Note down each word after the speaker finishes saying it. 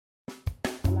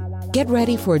Get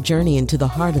ready for a journey into the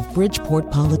heart of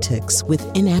Bridgeport politics with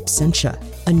In Absentia,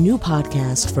 a new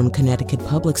podcast from Connecticut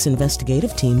Public's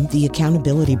investigative team, The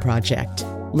Accountability Project.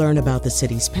 Learn about the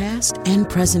city's past and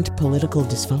present political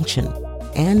dysfunction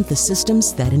and the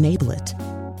systems that enable it.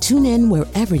 Tune in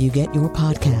wherever you get your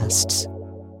podcasts.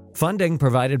 Funding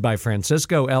provided by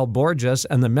Francisco L. Borges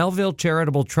and the Melville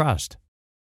Charitable Trust.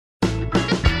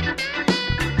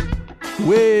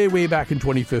 Way back in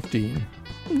 2015,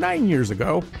 9 years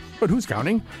ago, but who's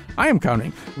counting? I am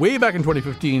counting. Way back in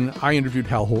 2015, I interviewed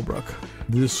Hal Holbrook.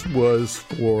 This was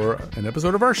for an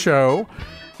episode of our show.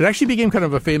 It actually became kind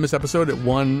of a famous episode. It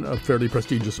won a fairly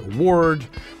prestigious award.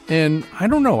 And I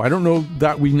don't know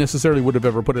that we necessarily would have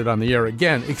ever put it on the air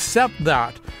again, except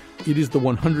that it is the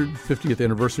 150th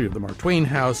anniversary of the Mark Twain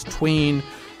House. Twain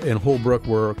and Holbrook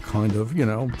were kind of,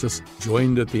 just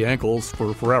joined at the ankles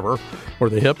for forever, or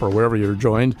the hip, or wherever you're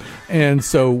joined. And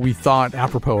so we thought,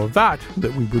 apropos of that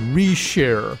we would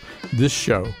reshare this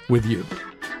show with you.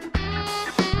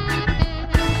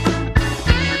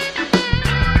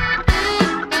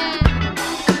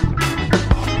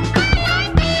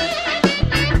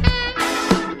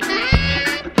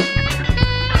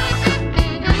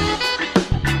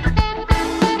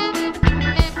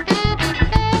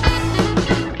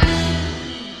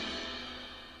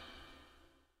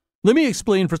 Let me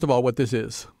explain, first of all, what this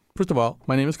is. First of all,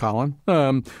 my name is Colin.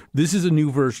 This is a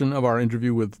new version of our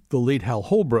interview with the late Hal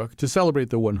Holbrook to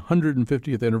celebrate the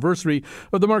 150th anniversary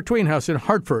of the Mark Twain House in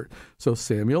Hartford. So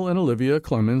Samuel and Olivia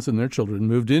Clemens and their children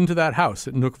moved into that house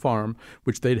at Nook Farm,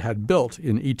 which they'd had built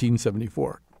in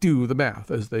 1874. Do the math,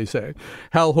 as they say.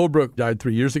 Hal Holbrook died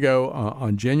 3 years ago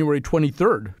on January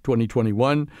 23rd,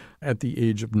 2021, at the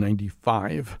age of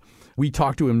 95. We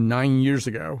talked to him 9 years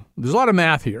ago. There's a lot of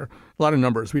math here, a lot of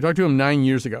numbers. We talked to him 9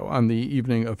 years ago on the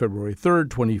evening of February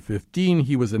 3rd, 2015.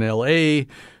 He was in L.A.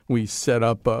 We set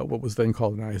up what was then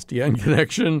called an ISDN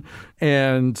connection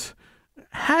and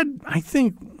had, I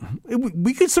think,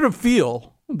 we could sort of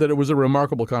feel that it was a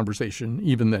remarkable conversation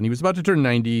even then. He was about to turn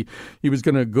 90. He was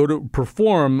going to go to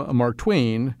perform Mark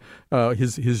Twain,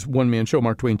 his one-man show,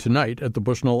 Mark Twain Tonight, at the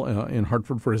Bushnell in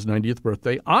Hartford for his 90th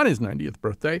birthday. On his 90th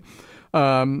birthday,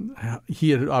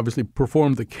 he had obviously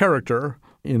performed the character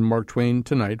in Mark Twain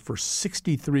Tonight for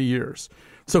 63 years.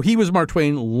 So he was Mark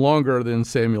Twain longer than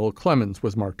Samuel Clemens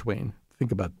was Mark Twain.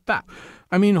 Think about that.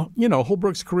 I mean,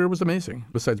 Holbrook's career was amazing.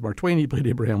 Besides Mark Twain, he played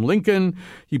Abraham Lincoln.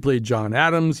 He played John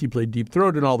Adams. He played Deep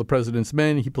Throat in All the President's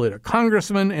Men. He played a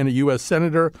congressman and a U.S.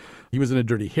 senator. He was in a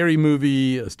Dirty Harry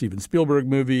movie, a Steven Spielberg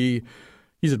movie.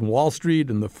 He's in Wall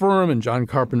Street and The Firm and John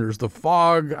Carpenter's The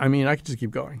Fog. I mean, I could just keep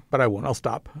going, but I won't. I'll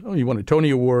stop. He won a Tony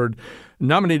Award,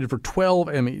 nominated for 12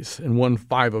 Emmys, and won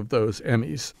 5 of those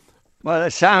Emmys. Well,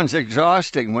 that sounds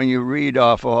exhausting when you read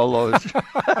off all those,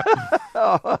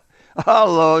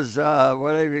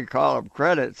 whatever you call them,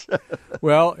 credits.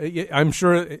 Well, I'm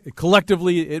sure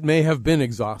collectively it may have been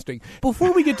exhausting.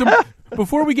 Before we get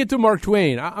to Mark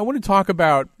Twain, I want to talk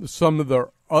about some of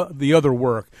the other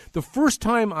work. The first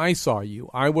time I saw you,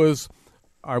 I was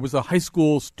a high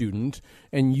school student,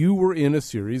 and you were in a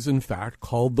series, in fact,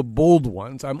 called The Bold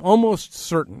Ones. I'm almost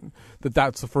certain that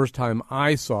that's the first time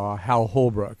I saw Hal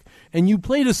Holbrook. And you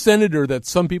played a senator that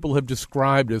some people have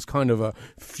described as kind of a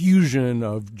fusion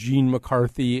of Gene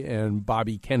McCarthy and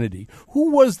Bobby Kennedy.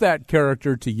 Who was that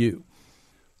character to you?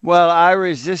 Well, I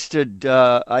resisted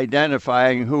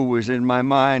identifying who was in my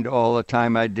mind all the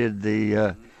time I did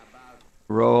the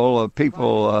role of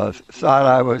people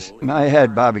thought I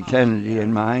had Bobby Kennedy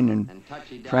in mind, and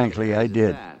frankly, I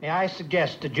did. May I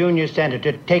suggest the junior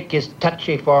senator take his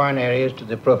touchy foreign areas to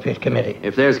the appropriate committee?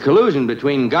 If there's collusion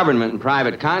between government and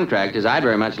private contractors, I'd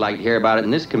very much like to hear about it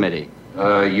in this committee.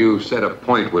 You said a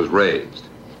point was raised.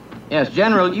 Yes,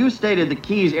 General, you stated the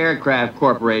Keys Aircraft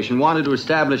Corporation wanted to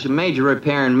establish a major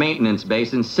repair and maintenance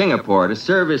base in Singapore to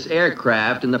service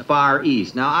aircraft in the Far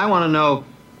East. Now, I want to know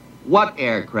what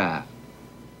aircraft?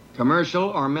 Commercial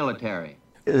or military?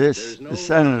 The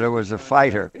senator was a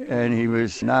fighter, and he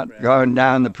was not going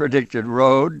down the predicted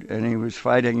road, and he was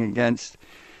fighting against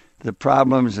the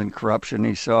problems and corruption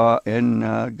he saw in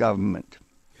government.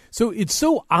 So it's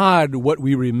so odd what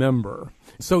we remember.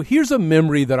 So here's a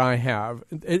memory that I have,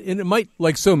 and it might,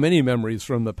 like so many memories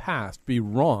from the past, be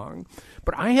wrong,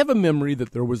 but I have a memory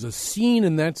that there was a scene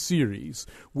in that series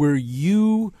where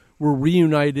you were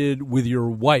reunited with your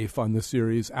wife on the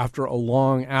series after a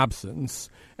long absence,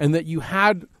 and that you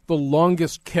had the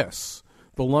longest kiss,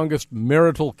 the longest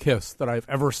marital kiss that I've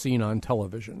ever seen on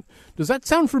television. Does that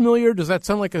sound familiar? Does that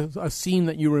sound like a scene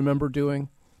that you remember doing?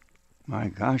 My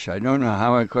gosh, I don't know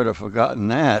how I could have forgotten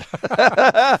that.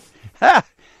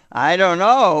 I don't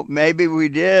know. Maybe we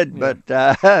did,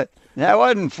 but That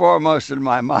wasn't foremost in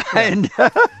my mind.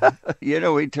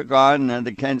 We took on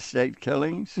the Kent State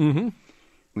killings. Mm-hmm.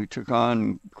 We took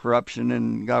on corruption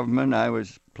in government. I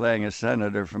was playing a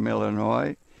senator from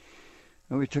Illinois.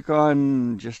 And we took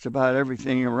on just about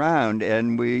everything around.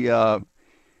 And the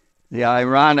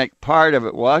ironic part of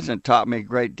it was, it taught me a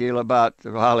great deal about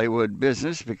the Hollywood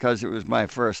business because it was my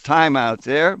first time out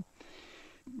there.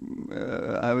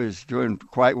 I was doing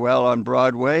quite well on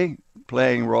Broadway,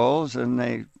 playing roles, and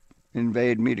they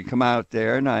invited me to come out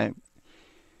there, and I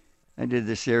did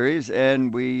the series,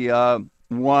 and we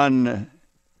won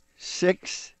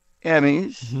 6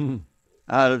 Emmys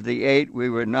out of the 8 we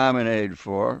were nominated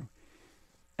for,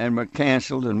 and were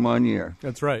canceled in 1 year.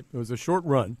 That's right. It was a short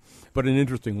run, but an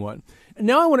interesting one. And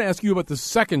now I want to ask you about the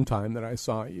second time that I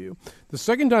saw you. The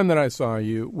second time that I saw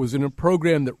you was in a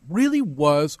program that really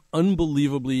was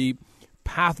unbelievably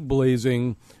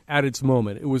path-blazing at its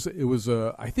moment. It was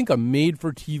I think, a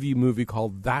made-for-TV movie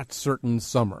called That Certain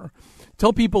Summer.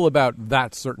 Tell people about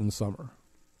That Certain Summer.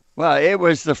 Well, it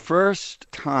was the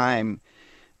first time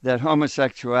that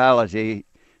homosexuality,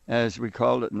 as we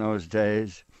called it in those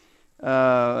days,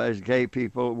 as gay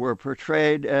people, were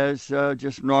portrayed as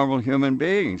just normal human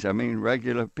beings. I mean,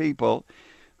 regular people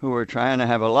who were trying to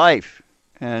have a life.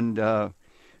 And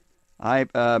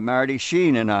Marty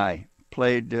Sheen and I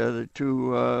played the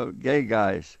 2 gay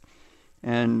guys.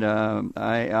 And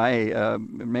I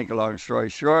make a long story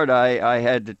short, I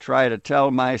had to try to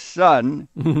tell my son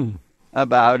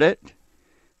about it,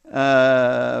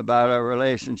 about our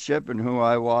relationship and who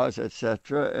I was,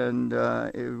 etc. And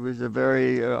it was a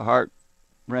very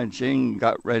heart-wrenching,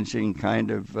 gut-wrenching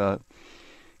kind of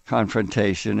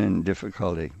confrontation and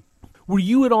difficulty. Were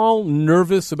you at all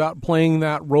nervous about playing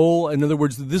that role? In other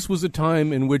words, this was a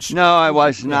time in which... No, I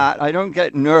was not. I don't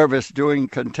get nervous doing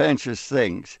contentious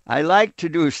things. I like to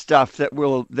do stuff that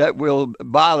will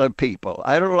bother people.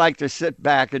 I don't like to sit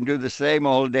back and do the same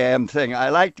old damn thing. I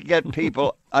like to get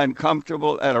people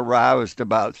uncomfortable and aroused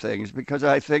about things because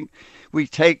I think we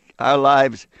take our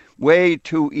lives way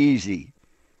too easy.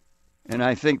 And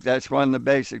I think that's one of the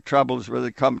basic troubles with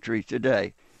the country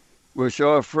today. We're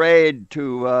so afraid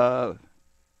to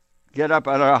get up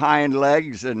on our hind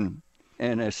legs and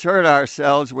assert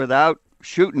ourselves without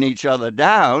shooting each other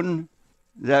down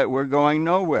that we're going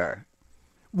nowhere.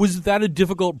 Was that a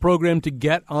difficult program to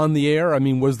get on the air? I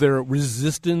mean, was there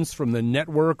resistance from the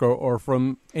network or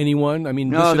from anyone? I mean,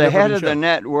 no, the head of the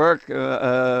network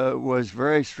was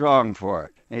very strong for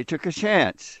it. They took a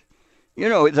chance. You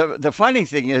know, the funny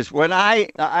thing is, when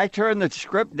I turned the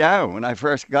script down when I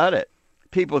first got it,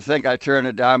 people think I turned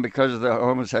it down because of the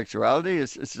homosexuality.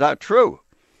 It's not true.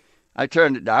 I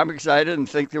turned it down because I didn't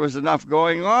think there was enough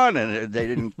going on,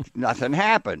 and nothing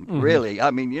happened, really.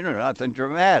 I mean, nothing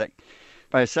dramatic.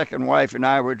 My second wife and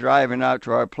I were driving out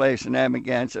to our place in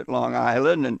Amagansett, Long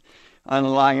Island, and on the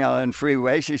Long Island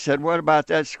Freeway, she said, "What about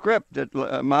that script that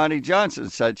Monty Johnson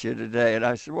sent you today?" And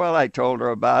I said, "Well, I told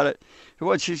her about it."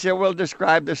 She said, "Well,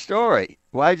 describe the story.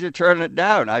 Why'd you turn it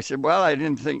down?" I said, "Well, I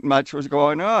didn't think much was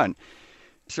going on."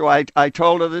 So I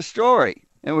told her the story,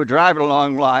 and we're driving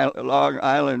along Long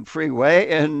Island Freeway,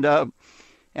 and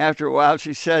after a while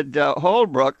she said,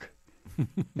 "Holbrook,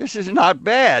 this is not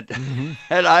bad."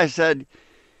 And I said,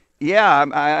 "Yeah,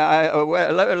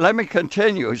 let me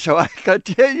continue." So I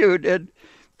continued, and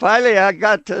finally I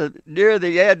got to near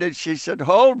the end, and she said,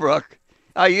 "Holbrook,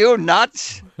 are you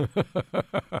nuts?"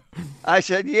 I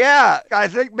said, "Yeah, I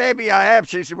think maybe I am."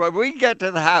 She said, "When we get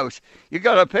to the house, you're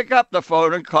going to pick up the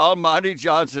phone and call Monty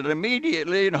Johnson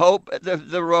immediately and hope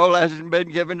the role hasn't been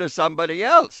given to somebody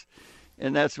else."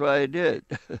 And that's what I did.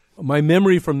 My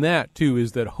memory from that, too,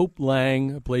 is that Hope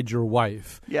Lang played your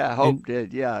wife. Yeah, Hope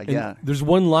did. Yeah. There's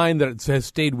one line that has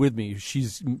stayed with me.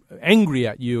 She's angry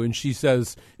at you, and she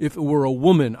says, "If it were a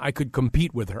woman, I could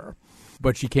compete with her."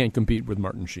 But she can't compete with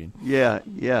Martin Sheen. Yeah.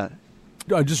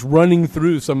 Just running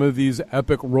through some of these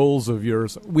epic roles of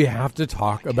yours, we have to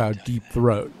talk about Deep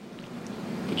Throat.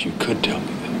 But you could tell me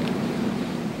that.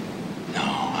 No,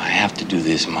 I have to do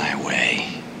this my way.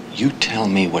 You tell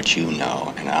me what you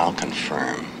know, and I'll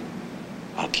confirm.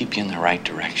 I'll keep you in the right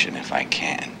direction if I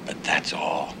can, but that's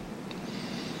all.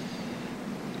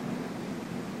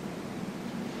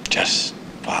 Just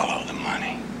follow the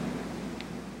money.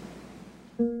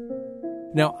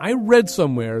 Now, I read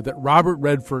somewhere that Robert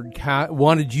Redford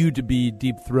wanted you to be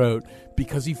Deep Throat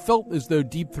because he felt as though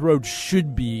Deep Throat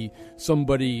should be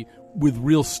somebody with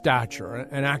real stature,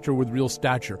 an actor with real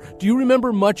stature. Do you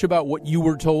remember much about what you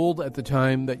were told at the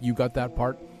time that you got that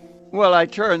part? Well, I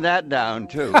turned that down,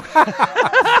 too.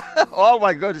 All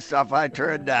my good stuff I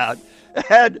turned down.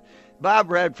 And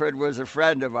Bob Redford was a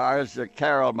friend of ours.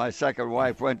 Carol, my second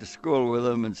wife, went to school with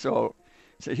him, and so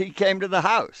he came to the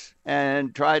house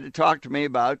and tried to talk to me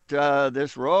about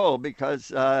this role because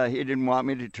he didn't want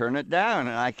me to turn it down.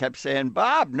 And I kept saying,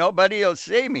 Bob, nobody will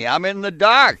see me. I'm in the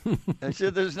dark. I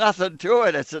said, there's nothing to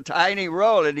it. It's a tiny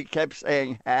role. And he kept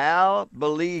saying, Hal,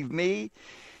 believe me,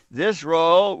 this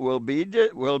role will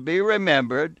be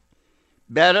remembered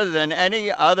better than any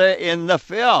other in the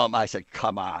film. I said,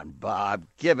 come on, Bob,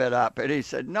 give it up. And he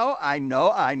said, no, I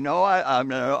know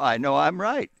I'm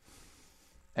right.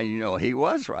 And, he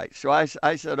was right. So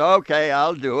I said, okay,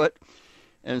 I'll do it.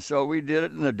 And so we did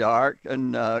it in the dark.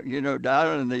 And,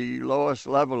 down in the lowest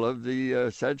level of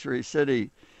the Century City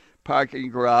parking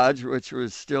garage, which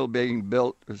was still being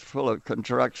built, was full of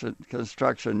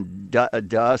construction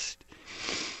dust.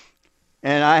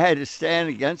 And I had to stand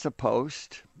against a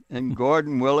post. And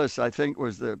Gordon Willis, I think,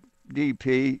 was the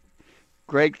DP,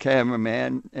 great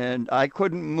cameraman. And I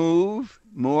couldn't move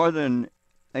more than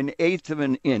an eighth of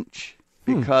an inch,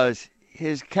 because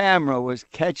his camera was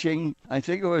catching, I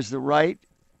think it was the right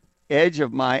edge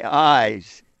of my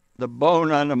eyes, the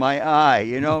bone under my eye,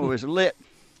 it was lit.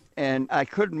 And I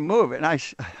couldn't move. And I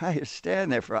had to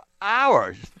stand there for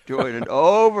hours doing it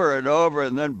over and over.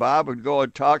 And then Bob would go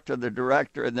and talk to the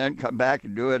director and then come back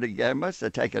and do it again. Must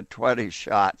have taken 20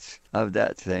 shots of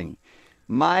that thing.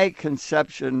 My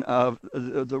conception of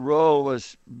the role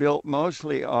was built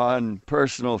mostly on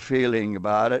personal feeling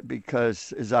about it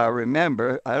because, as I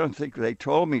remember, I don't think they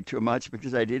told me too much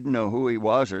because I didn't know who he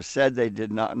was, or said they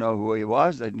did not know who he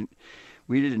was.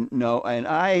 We didn't know. And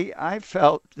I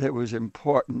felt it was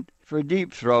important for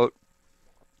Deep Throat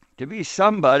to be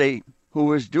somebody who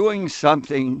was doing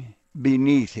something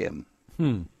beneath him.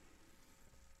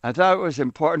 I thought it was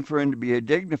important for him to be a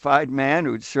dignified man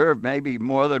who'd served maybe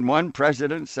more than one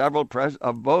president, several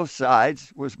of both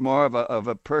sides, was more of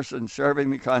a person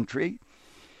serving the country.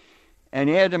 And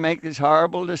he had to make this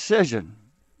horrible decision.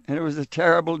 And it was a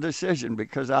terrible decision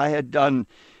because I had done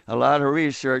a lot of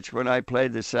research when I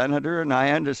played the senator, and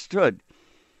I understood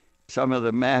some of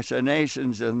the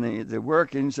machinations and the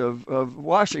workings of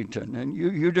Washington. And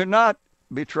you do not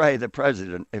betray the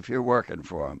president if you're working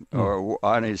for him or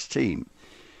on his team.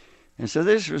 And so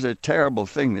this was a terrible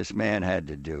thing this man had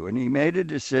to do. And he made a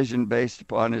decision based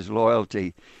upon his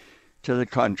loyalty to the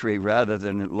country rather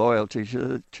than loyalty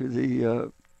to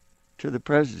the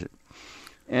president.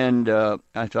 And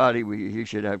I thought he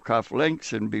should have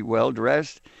cufflinks and be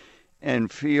well-dressed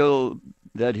and feel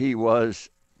that he was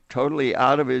totally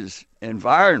out of his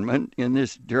environment in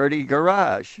this dirty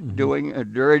garage, doing a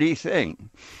dirty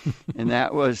thing. And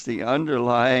that was the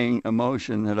underlying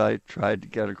emotion that I tried to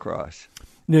get across.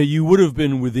 Now, you would have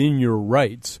been within your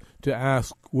rights to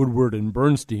ask Woodward and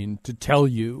Bernstein to tell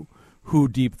you who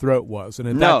Deep Throat was. And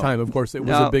at that time, of course, it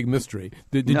was a big mystery.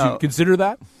 Did you consider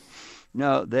that?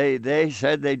 No, they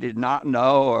said they did not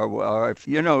know, or if,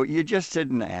 you just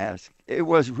didn't ask. It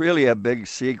was really a big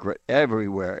secret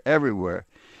everywhere.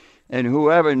 And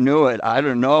whoever knew it, I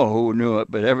don't know who knew it,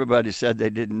 but everybody said they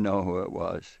didn't know who it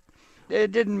was.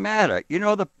 It didn't matter.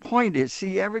 The point is,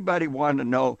 everybody wanted to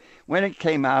know when it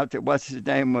came out that what's his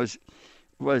name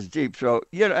was Deep Throat.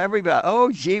 Everybody, oh,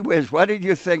 gee whiz, what did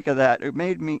you think of that? It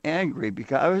made me angry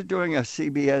because I was doing a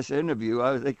CBS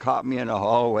interview. They caught me in a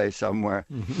hallway somewhere.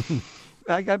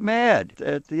 I got mad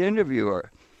at the interviewer.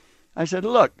 I said,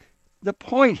 look, the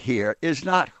point here is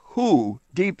not who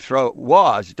Deep Throat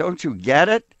was. Don't you get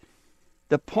it?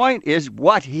 The point is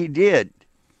what he did.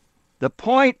 The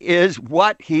point is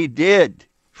what he did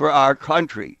for our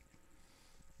country.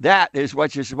 That is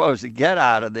what you're supposed to get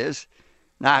out of this,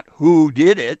 not who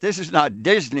did it. This is not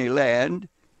Disneyland.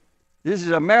 This is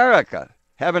America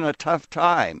having a tough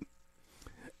time.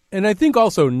 And I think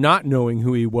also not knowing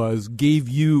who he was gave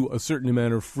you a certain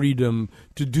amount of freedom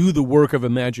to do the work of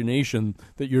imagination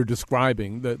that you're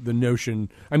describing, the notion.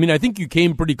 I mean, I think you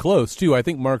came pretty close, too. I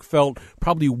think Mark Felt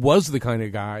probably was the kind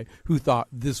of guy who thought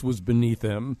this was beneath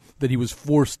him, that he was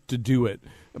forced to do it,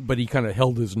 but he kind of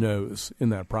held his nose in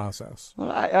that process.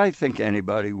 Well, I think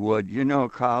anybody would.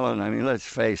 Colin, I mean, let's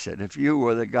face it. If you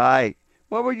were the guy,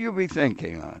 what would you be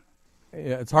thinking on?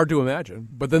 Yeah, it's hard to imagine,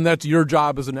 but then that's your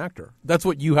job as an actor. That's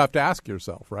what you have to ask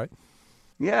yourself, right?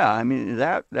 Yeah, I mean,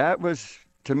 that was,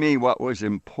 to me, what was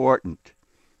important.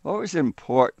 What was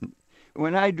important?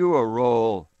 When I do a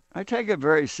role, I take it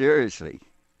very seriously.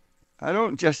 I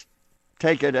don't just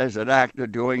take it as an actor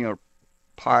doing a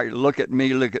part, look at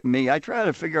me. I try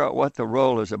to figure out what the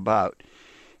role is about.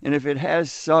 And if it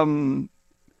has some,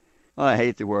 well, I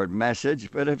hate the word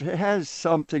message, but if it has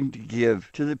something to give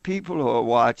to the people who are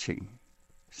watching,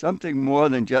 something more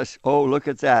than just, oh, look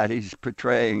at that, he's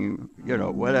portraying,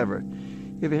 whatever.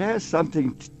 If it has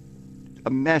something,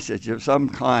 a message of some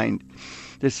kind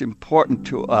that's important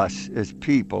to us as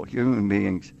people, human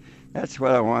beings, that's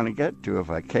what I want to get to if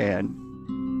I can.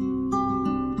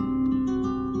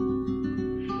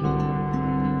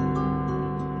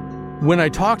 When I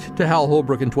talked to Hal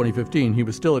Holbrook in 2015, he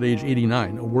was still at age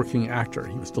 89, a working actor.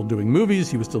 He was still doing movies,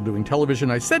 he was still doing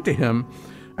television. I said to him,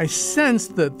 I sense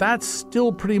that that's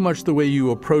still pretty much the way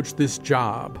you approach this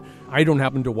job. I don't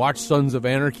happen to watch Sons of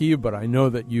Anarchy, but I know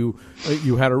that you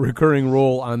had a recurring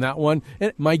role on that one.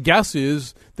 And my guess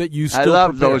is that you still I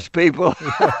love those people.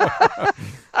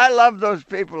 I love those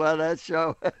people on that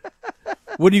show.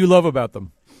 What do you love about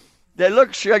them? They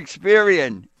look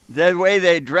Shakespearean, the way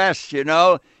they dress,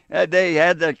 They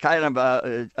had the kind of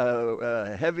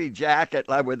a heavy jacket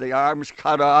like with the arms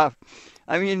cut off.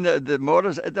 I mean, the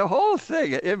motors, the whole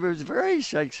thing, it was very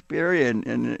Shakespearean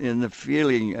in the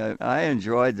feeling. I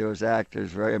enjoyed those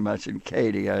actors very much, and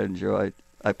Katie I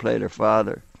played her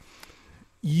father.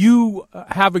 You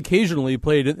have occasionally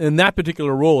played, in that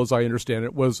particular role, as I understand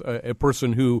it, was a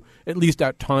person who, at least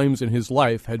at times in his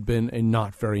life, had been a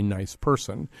not very nice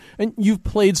person. And you've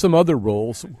played some other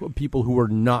roles, people who were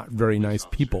not very nice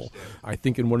people. I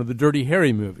think in one of the Dirty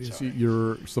Harry movies,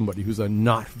 you're somebody who's a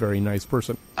not very nice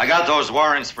person. I got those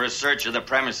warrants for a search of the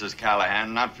premises,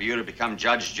 Callahan, not for you to become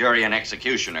judge, jury, and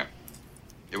executioner.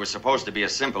 It was supposed to be a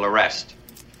simple arrest.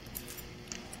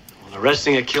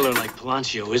 Arresting a killer like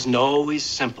Palancio isn't always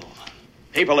simple.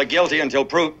 People are guilty until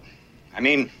proved.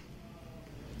 God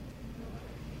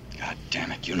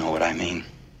damn it, you know what I mean.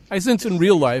 I sense in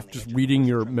real life, just reading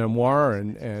your memoir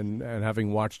and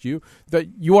having watched you, that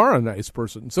you are a nice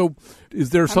person. So is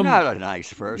there some... I'm not a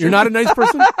nice person. You're not a nice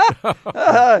person?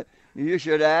 You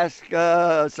should ask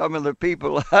some of the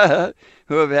people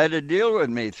who have had to deal with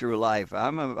me through life.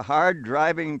 I'm a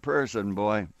hard-driving person,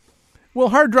 boy. Well,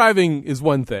 hard driving is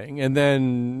one thing,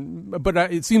 but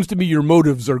it seems to me your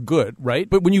motives are good, right?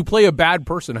 But when you play a bad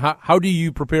person, how do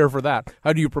you prepare for that?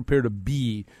 How do you prepare to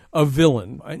be a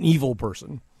villain, an evil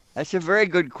person? That's a very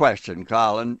good question,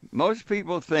 Colin. Most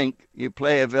people think you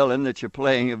play a villain that you're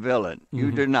playing a villain. Mm-hmm.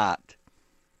 You do not.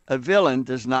 A villain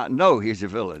does not know he's a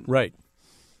villain. Right.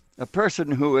 A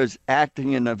person who is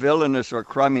acting in a villainous or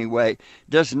crummy way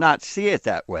does not see it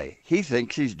that way. He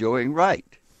thinks he's doing right.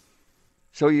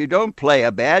 So you don't play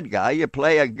a bad guy, you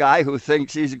play a guy who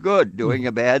thinks he's good, doing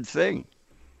a bad thing.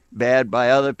 Bad by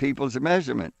other people's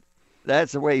measurement.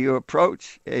 That's the way you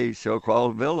approach a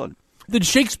so-called villain. That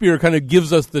Shakespeare kind of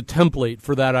gives us the template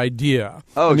for that idea.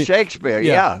 Oh, Shakespeare,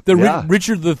 yeah.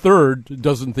 Richard III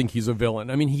doesn't think he's a villain.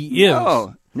 I mean, he is.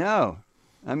 No.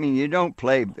 I mean, you don't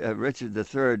play Richard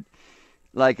III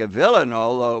like a villain,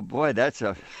 although, boy,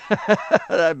 that'd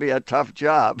be a tough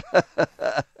job.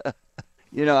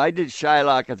 I did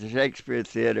Shylock at the Shakespeare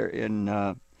Theater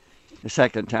the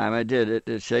second time I did it,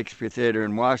 the Shakespeare Theater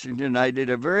in Washington. I did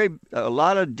a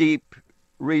lot of deep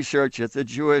research at the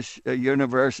Jewish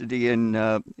University in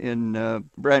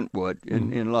Brentwood,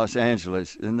 in Los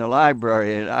Angeles, in the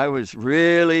library. And I was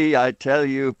really, I tell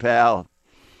you, pal,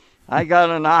 I got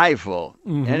an eyeful.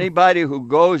 Mm-hmm. Anybody who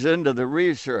goes into the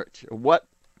research, what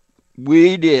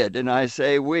we did, and I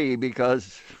say we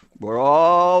because we're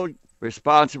all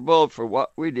responsible for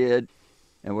what we did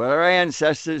and what our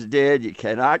ancestors did. You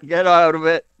cannot get out of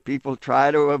it. People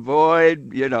try to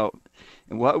avoid,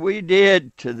 And what we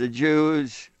did to the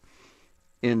Jews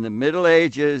in the Middle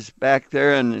Ages, back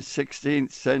there in the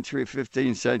 16th century,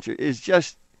 15th century, is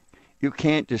just, you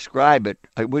can't describe it.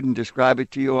 I wouldn't describe it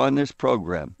to you on this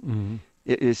program. Mm-hmm.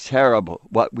 It is terrible,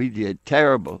 what we did,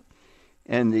 terrible.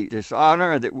 And the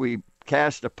dishonor that we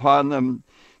cast upon them,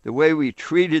 the way we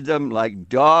treated them like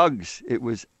dogs, it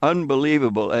was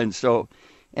unbelievable. And so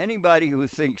anybody who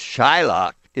thinks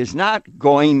Shylock is not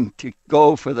going to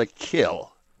go for the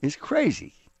kill is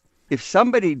crazy. If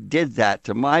somebody did that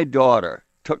to my daughter,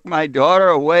 took my daughter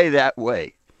away that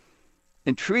way,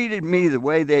 and treated me the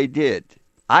way they did,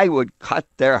 I would cut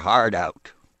their heart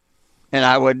out. And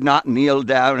I would not kneel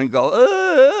down and go,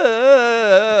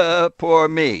 poor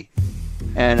me.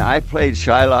 And I played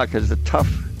Shylock as a tough,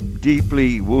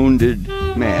 deeply wounded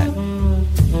man.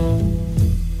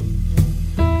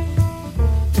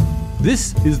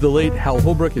 This is the late Hal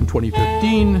Holbrook in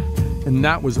 2015, and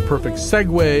that was a perfect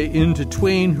segue into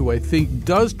Twain, who I think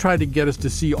does try to get us to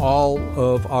see all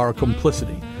of our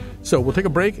complicity. So we'll take a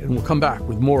break, and we'll come back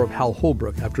with more of Hal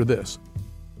Holbrook after this.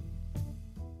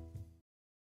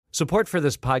 Support for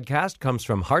this podcast comes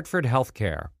from Hartford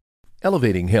Healthcare.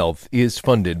 Elevating Health is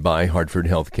funded by Hartford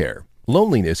Healthcare.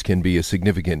 Loneliness can be a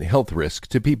significant health risk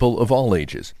to people of all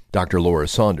ages. Dr. Laura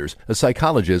Saunders, a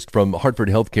psychologist from Hartford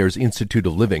Healthcare's Institute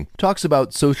of Living, talks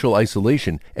about social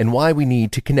isolation and why we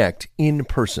need to connect in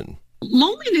person.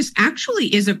 Loneliness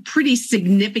actually is a pretty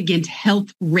significant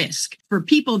health risk for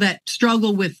people that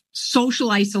struggle with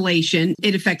social isolation.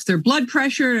 It affects their blood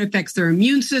pressure, it affects their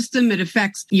immune system, it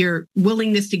affects your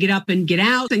willingness to get up and get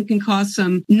out, and can cause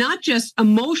some not just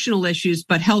emotional issues,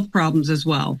 but health problems as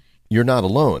well. You're not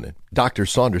alone. Dr.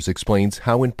 Saunders explains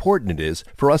how important it is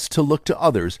for us to look to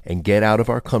others and get out of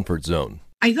our comfort zone.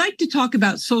 I like to talk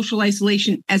about social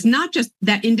isolation as not just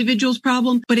that individual's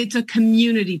problem, but it's a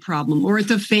community problem or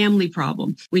it's a family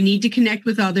problem. We need to connect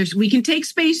with others. We can take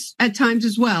space at times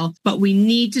as well, but we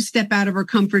need to step out of our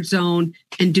comfort zone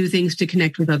and do things to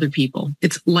connect with other people.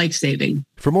 It's life-saving.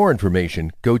 For more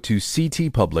information, go to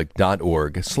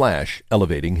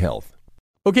ctpublic.org/elevatinghealth.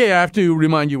 Okay, I have to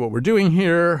remind you what we're doing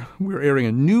here. We're airing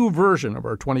a new version of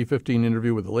our 2015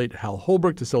 interview with the late Hal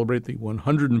Holbrook to celebrate the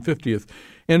 150th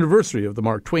anniversary of the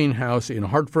Mark Twain House in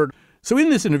Hartford. So in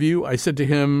this interview, I said to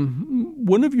him,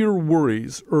 one of your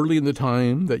worries early in the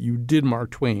time that you did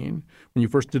Mark Twain, when you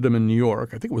first did him in New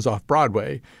York, I think it was off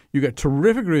Broadway, you got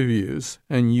terrific reviews,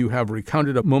 and you have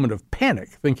recounted a moment of panic,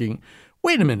 thinking,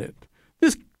 wait a minute,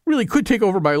 this really could take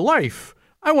over my life.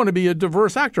 I want to be a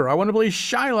diverse actor. I want to play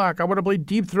Shylock. I want to play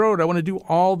Deep Throat. I want to do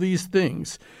all these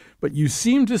things. But you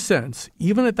seem to sense,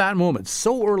 even at that moment,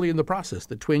 so early in the process,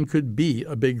 that Twain could be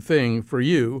a big thing for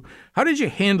you. How did you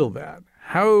handle that?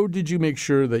 How did you make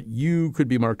sure that you could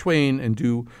be Mark Twain and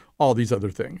do all these other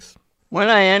things? When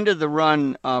I ended the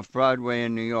run off Broadway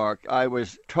in New York, I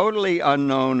was totally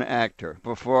unknown actor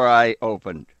before I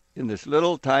opened in this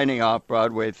little tiny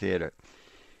off-Broadway theater.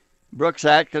 Brooks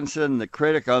Atkinson, the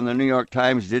critic on the New York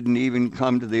Times, didn't even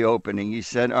come to the opening. He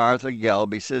sent Arthur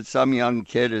Gelb. He said, some young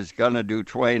kid is going to do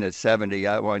Twain at 70.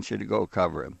 I want you to go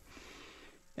cover him.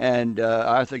 And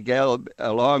Arthur Gelb,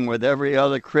 along with every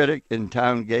other critic in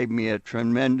town, gave me a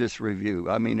tremendous review.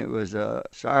 I mean, it was a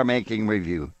star-making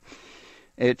review.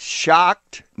 It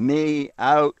shocked me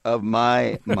out of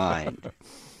my mind.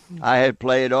 I had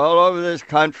played all over this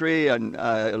country and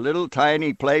little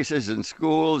tiny places and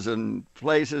schools and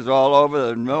places all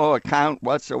over, no account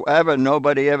whatsoever.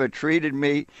 Nobody ever treated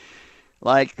me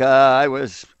like I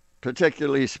was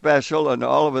particularly special. And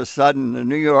all of a sudden, the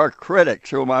New York critics,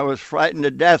 whom I was frightened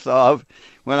to death of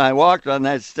when I walked on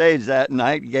that stage that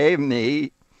night, gave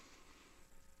me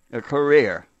a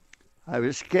career. I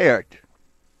was scared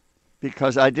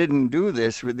because I didn't do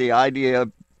this with the idea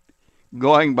of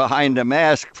going behind a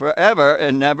mask forever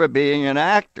and never being an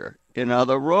actor in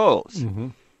other roles. Mm-hmm.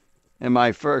 And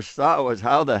my first thought was,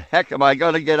 how the heck am I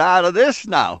going to get out of this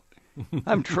now?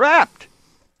 I'm trapped.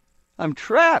 I'm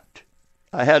trapped.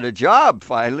 I had a job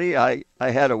finally. I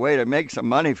had a way to make some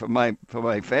money for my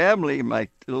family, my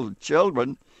little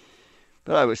children,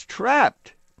 but I was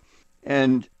trapped.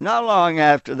 And not long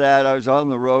after that, I was on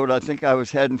the road. I think I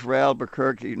was heading for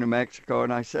Albuquerque, New Mexico,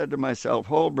 and I said to myself,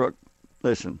 Holbrook,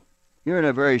 listen, you're in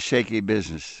a very shaky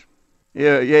business.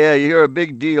 Yeah, you're a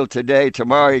big deal today.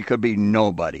 Tomorrow you could be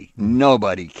nobody.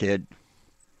 Nobody, kid.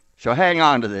 So hang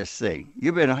on to this thing.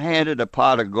 You've been handed a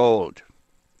pot of gold.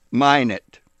 Mine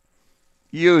it.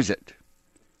 Use it.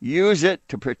 Use it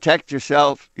to protect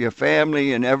yourself, your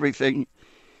family, and everything.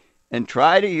 And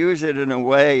try to use it in a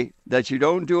way that you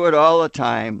don't do it all the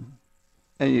time.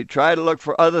 And you try to look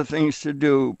for other things to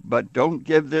do, but don't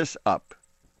give this up.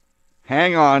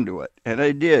 Hang on to it. And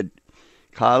I did.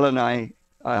 Colin, I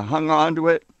hung on to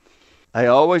it. I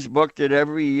always booked it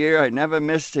every year. I never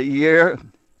missed a year.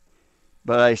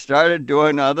 But I started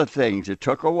doing other things. It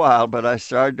took a while, but I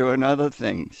started doing other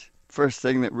things. First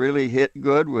thing that really hit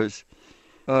good was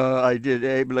I did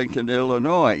Abe Lincoln,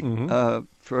 Illinois,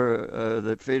 for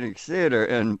the Phoenix Theater.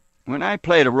 And when I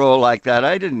played a role like that,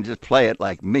 I didn't just play it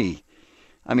like me.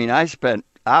 I mean, I spent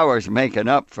hours making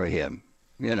up for him.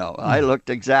 You know, I looked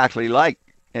exactly like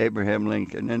Abraham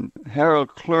Lincoln. And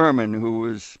Harold Clurman, who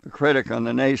was a critic on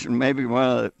The Nation, maybe one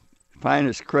of the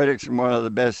finest critics and one of the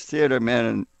best theater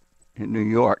men in New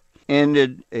York,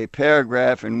 ended a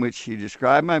paragraph in which he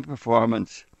described my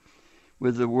performance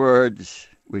with the words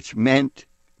which meant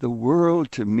the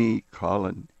world to me,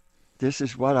 Colin. This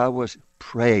is what I was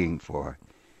praying for.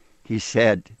 He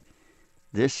said,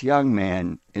 this young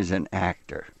man is an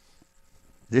actor.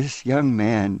 This young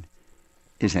man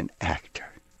is an actor.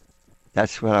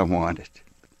 That's what I wanted.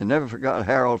 I never forgot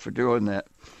Harold for doing that.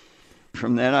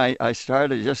 From then, I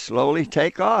started to just slowly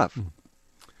take off.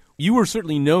 You were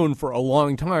certainly known for a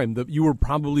long time that you were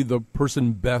probably the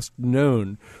person best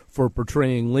known for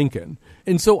portraying Lincoln.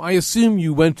 And so I assume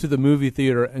you went to the movie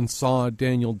theater and saw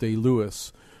Daniel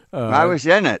Day-Lewis I was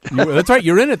in it. That's right.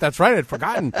 You're in it. That's right. I'd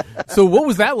forgotten. So what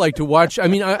was that like to watch? I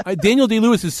mean, Daniel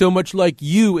Day-Lewis is so much like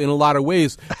you in a lot of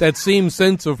ways, that same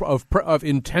sense of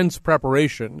intense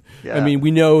preparation. Yeah. I mean,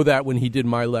 we know that when he did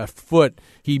My Left Foot,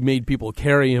 he made people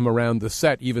carry him around the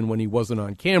set even when he wasn't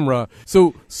on camera.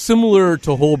 So similar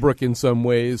to Holbrook in some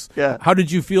ways. Yeah. How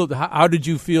did you feel? How did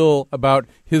you feel about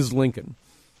his Lincoln?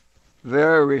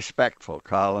 Very respectful,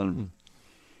 Colin.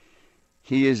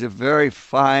 He is a very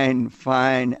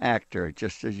fine actor.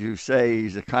 Just as you say,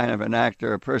 he's a kind of an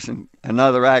actor,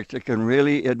 another actor can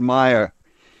really admire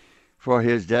for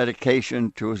his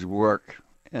dedication to his work.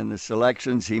 And the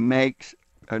selections he makes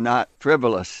are not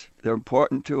frivolous. They're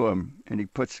important to him. And he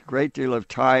puts a great deal of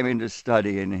time into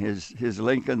study. And his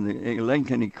Lincoln, the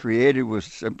Lincoln he created, was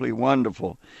simply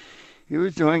wonderful. He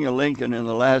was doing a Lincoln in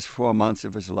the last 4 months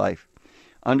of his life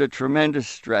under tremendous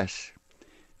stress,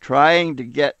 trying to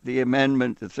get the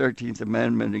 13th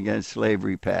Amendment against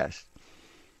slavery passed.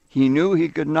 He knew he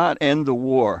could not end the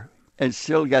war and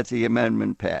still get the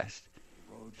amendment passed.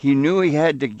 He knew he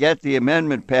had to get the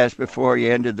amendment passed before he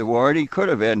ended the war, and he could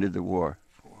have ended the war.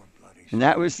 And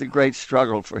that was the great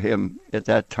struggle for him at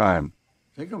that time.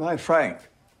 Think of my Frank,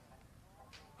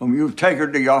 whom you've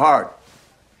taken to your heart.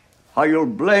 How you'll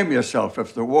blame yourself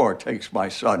if the war takes my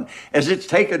son, as it's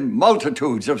taken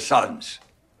multitudes of sons.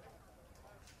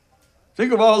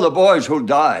 Think of all the boys who'll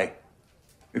die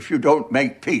if you don't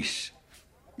make peace.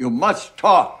 You must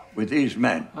talk with these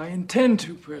men. I intend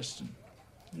to, Preston.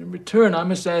 In return, I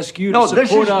must ask you to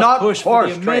support our push for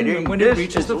the amendment when it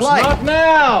reaches the life. Not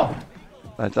now!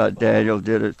 I thought Daniel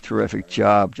did a terrific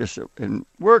job. And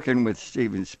working with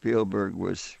Steven Spielberg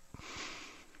was,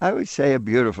 I would say, a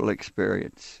beautiful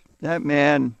experience. That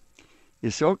man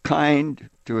is so kind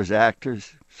to his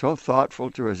actors, so thoughtful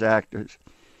to his actors.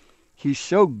 He's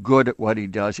so good at what he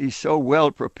does. He's so well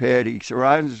prepared. He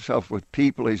surrounds himself with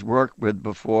people he's worked with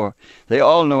before. They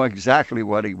all know exactly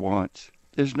what he wants.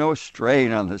 There's no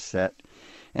strain on the set.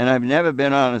 And I've never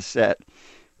been on a set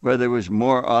where there was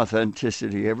more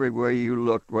authenticity. Everywhere you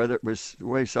looked, whether it was the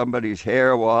way somebody's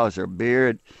hair was or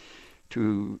beard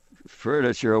to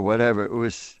furniture or whatever, it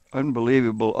was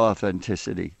unbelievable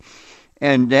authenticity.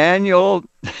 And Daniel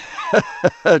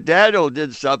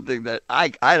did something that I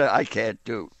can't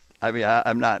do. I mean,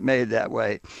 I'm not made that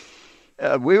way.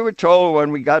 We were told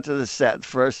when we got to the set the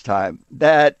first time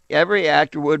that every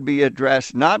actor would be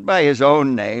addressed not by his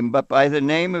own name, but by the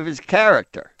name of his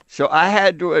character. So I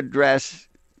had to address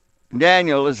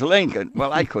Daniel as Lincoln.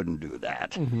 Well, I couldn't do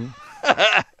that.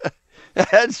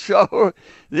 And so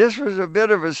this was a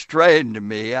bit of a strain to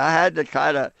me. I had to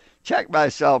kind of check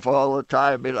myself all the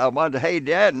time. I wanted, hey,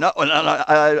 Dad, no.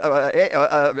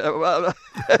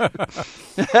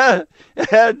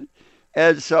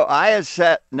 And so I had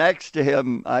sat next to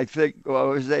him, I think, it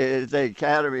was the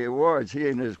Academy Awards. He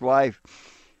and his wife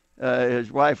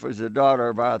was the daughter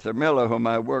of Arthur Miller, whom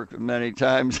I worked with many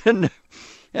times.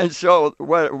 And so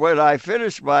when I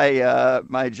finished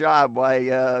my job,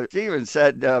 Steven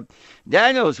said,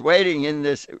 Daniel's waiting in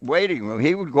this waiting room.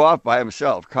 He would go off by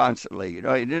himself constantly. You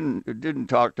know, he didn't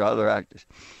talk to other actors.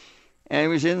 And he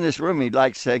was in this room. He'd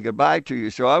like to say goodbye to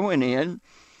you. So I went in.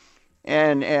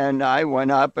 And I went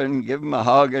up and gave him a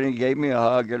hug, and he gave me a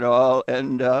hug and all.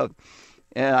 And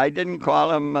I didn't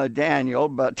call him Daniel,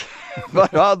 but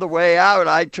on the way out,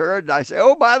 I turned and I said,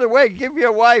 "Oh, by the way, give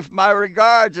your wife my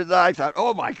regards." And I thought,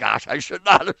 "Oh my gosh, I should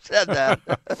not have said that."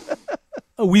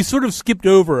 We sort of skipped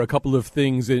over a couple of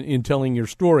things in telling your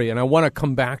story, and I want to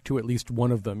come back to at least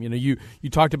one of them. You know, you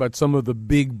talked about some of the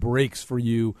big breaks for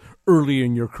you early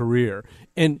in your career.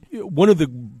 And one of the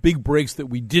big breaks that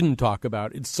we didn't talk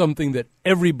about, it's something that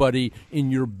everybody in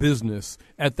your business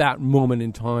at that moment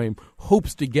in time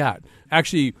hopes to get.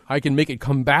 Actually, I can make it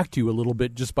come back to you a little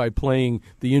bit just by playing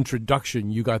the introduction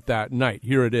you got that night.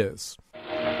 Here it is.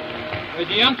 There's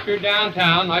a youngster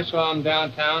downtown. I saw him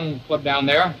downtown, club down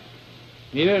there.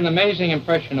 He did an amazing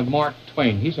impression of Mark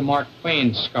Twain. He's a Mark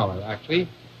Twain scholar, actually.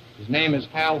 His name is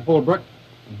Hal Holbrook,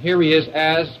 and here he is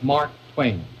as Mark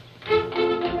Twain.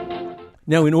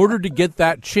 Now, in order to get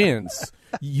that chance,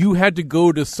 you had to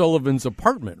go to Sullivan's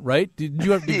apartment, right? Did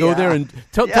you have to go there and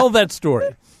tell that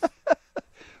story?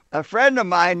 A friend of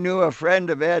mine knew a friend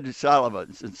of Ed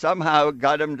Sullivan's and somehow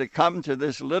got him to come to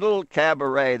this little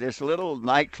cabaret, this little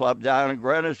nightclub down in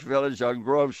Greenwich Village on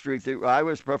Grove Street that I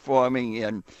was performing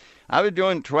in. I was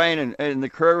doing Twain in the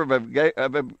curve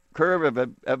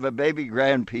of a baby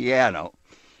grand piano,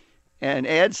 and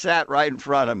Ed sat right in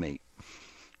front of me.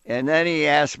 And then he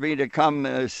asked me to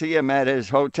come see him at his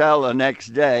hotel the next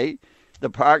day, the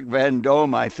Park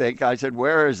Vendôme, I think. I said,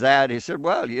 "Where is that?" He said,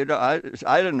 "Well, you know, I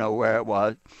didn't know where it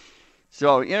was."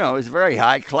 So, it was very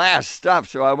high-class stuff.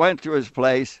 So I went to his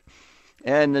place,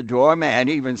 and the doorman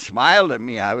even smiled at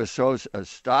me. I was so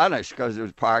astonished because it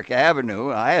was Park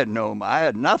Avenue. I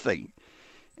had nothing.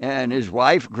 And his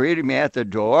wife greeted me at the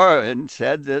door and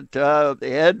said that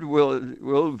Ed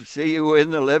will see you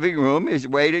in the living room. He's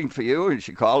waiting for you. And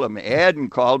she called him Ed and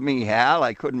called me Hal.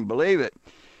 I couldn't believe it.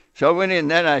 So I went in,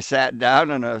 then I sat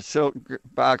down in a silk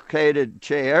brocaded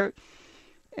chair,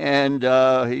 and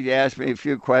he asked me a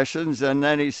few questions, and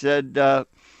then he said,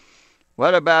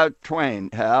 what about Twain,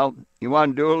 Hal? You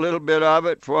want to do a little bit of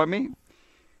it for me?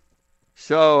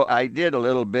 So I did a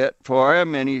little bit for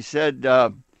him, and he said,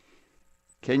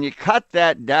 can you cut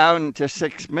that down to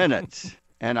 6 minutes?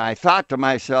 And I thought to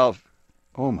myself,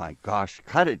 oh, my gosh,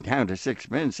 cut it down to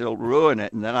 6 minutes, it'll ruin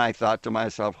it. And then I thought to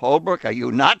myself, Holbrook, are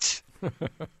you nuts?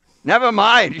 Never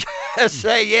mind, just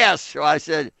say yes. So I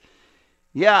said,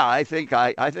 yeah, I think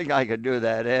I could do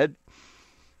that, Ed.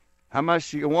 How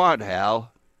much do you want,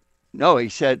 Hal? No, he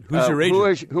said, who's your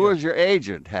agent? Who is your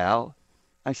agent, Hal?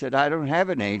 I said, I don't have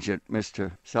an agent,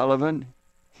 Mr. Sullivan.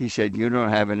 He said, you don't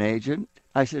have an agent?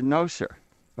 I said, no, sir.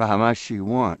 Well, how much do you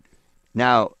want?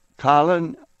 Now,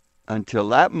 Colin, until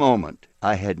that moment,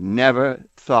 I had never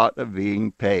thought of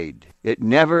being paid. It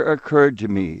never occurred to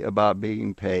me about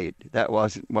being paid. That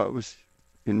wasn't what was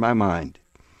in my mind.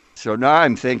 So now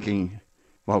I'm thinking,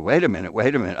 well, wait a minute.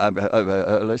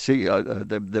 Let's see,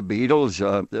 the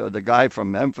Beatles, the guy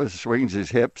from Memphis swings his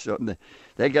hips.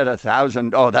 They get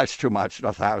 $1,000. Oh, that's too much,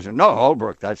 $1,000. No,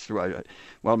 Holbrook, that's too much.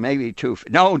 Well, maybe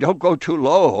no, don't go too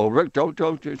low, Holbrook. Don't.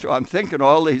 So I'm thinking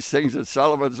all these things that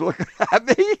Sullivan's looking at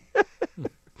me.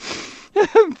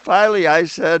 Finally, I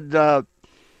said, would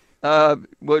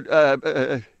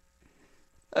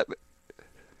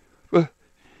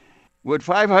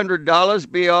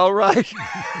 $500 be all right?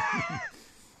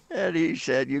 And he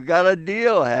said, you got a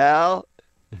deal, Hal.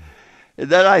 And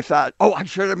then I thought, oh, I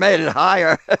should have made it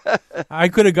higher. I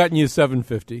could have gotten you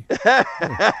 $750.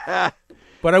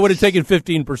 But I would have taken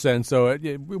 15%, so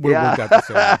it would have worked out the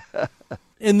same.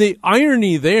 And the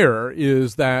irony there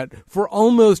is that for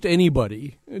almost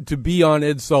anybody to be on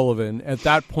Ed Sullivan at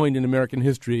that point in American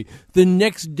history, the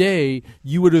next day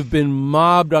you would have been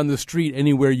mobbed on the street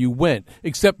anywhere you went,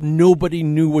 except nobody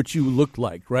knew what you looked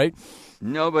like, right?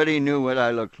 Nobody knew what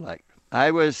I looked like. I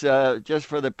was, just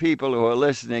for the people who are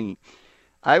listening,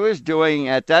 I was doing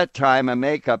at that time a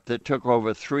makeup that took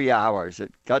over 3 hours.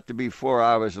 It got to be 4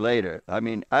 hours later. I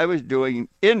mean, I was doing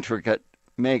intricate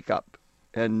makeup,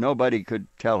 and nobody could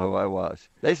tell who I was.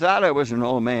 They thought I was an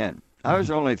old man. I was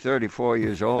only 34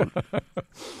 years old.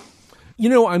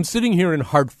 I'm sitting here in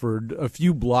Hartford, a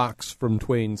few blocks from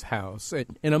Twain's house,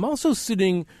 and I'm also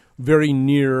sitting very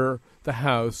near the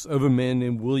house of a man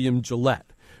named William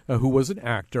Gillette, who was an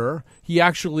actor. He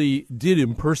actually did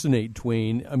impersonate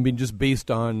Twain. I mean, just based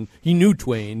on, he knew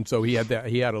Twain, so he had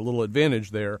a little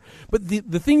advantage there. But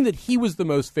the thing that he was the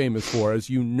most famous for, as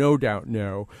you no doubt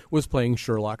know, was playing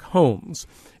Sherlock Holmes.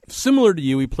 Similar to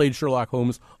you, he played Sherlock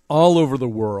Holmes all over the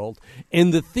world.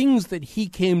 And the things that he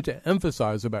came to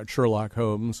emphasize about Sherlock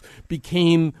Holmes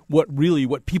became what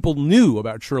people knew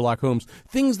about Sherlock Holmes,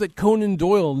 things that Conan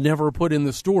Doyle never put in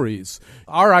the stories.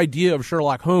 Our idea of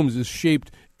Sherlock Holmes is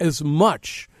shaped as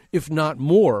much, if not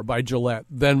more, by Gillette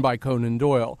than by Conan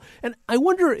Doyle. And I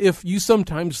wonder if you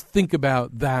sometimes think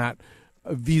about that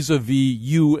vis-a-vis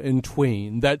you and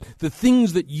Twain, that the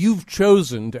things that you've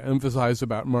chosen to emphasize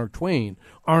about Mark Twain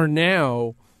are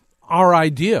now our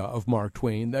idea of Mark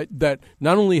Twain, that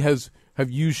not only have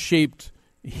you shaped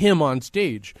him on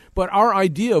stage, but our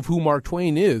idea of who Mark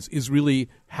Twain is really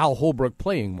Hal Holbrook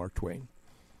playing Mark Twain.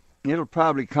 It'll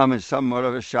probably come as somewhat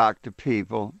of a shock to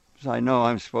people, because I know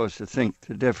I'm supposed to think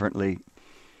differently.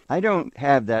 I don't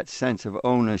have that sense of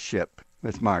ownership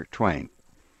with Mark Twain.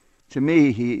 To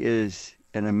me, he is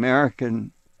an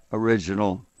American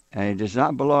original, and he does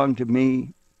not belong to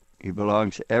me. He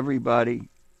belongs to everybody.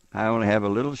 I only have a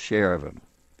little share of him,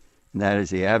 and that is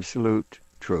the absolute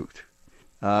truth.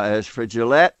 As for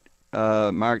Gillette,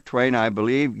 Mark Twain, I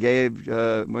believe, gave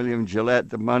William Gillette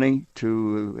the money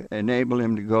to enable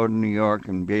him to go to New York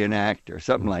and be an actor,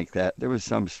 something like that. There was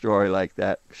some story like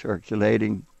that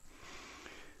circulating.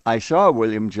 I saw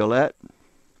William Gillette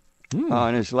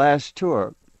on his last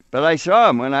tour, but I saw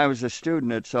him when I was a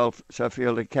student at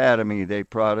Suffield Academy. They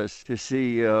brought us to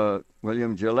see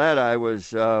William Gillette. I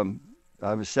was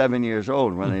 7 years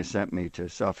old when they sent me to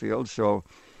Suffield, so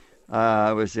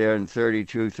I was there in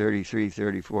 32, 33,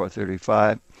 34,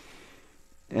 35.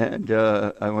 And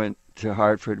I went to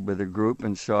Hartford with a group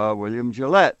and saw William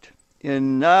Gillette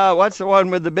in, what's the one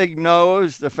with the big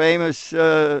nose, the famous...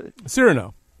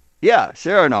 Cyrano. Yeah,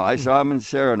 Cyrano. I saw him in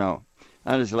Cyrano.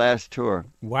 on his last tour.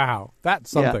 Wow,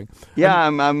 that's something. Yeah,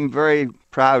 I'm very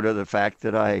proud of the fact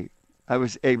that I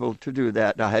was able to do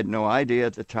that. I had no idea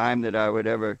at the time that I would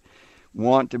ever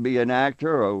want to be an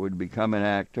actor or would become an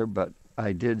actor, but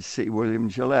I did see William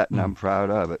Gillette, and I'm proud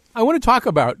of it. I want to talk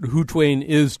about who Twain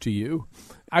is to you.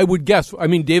 I would guess,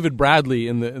 David Bradley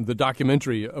in the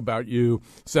documentary about you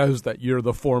says that you're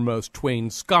the foremost Twain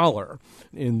scholar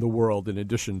in the world, in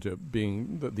addition to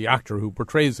being the actor who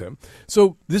portrays him.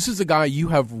 So this is a guy you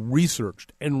have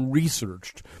researched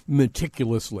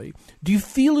meticulously. Do you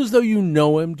feel as though you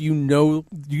know him? Do you know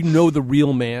the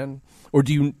real man? Or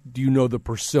do you know the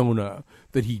persona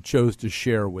that he chose to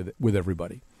share with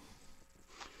everybody?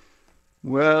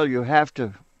 Well, you have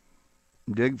to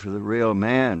dig for the real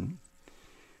man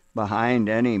behind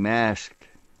any mask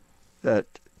that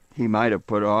he might have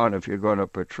put on if you're going to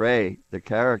portray the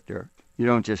character. You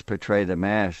don't just portray the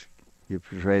mask, you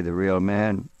portray the real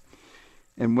man.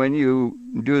 And when you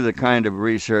do the kind of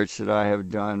research that I have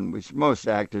done, which most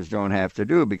actors don't have to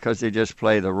do because they just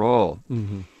play the role,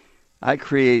 I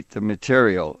create the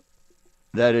material.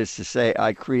 That is to say,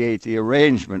 I create the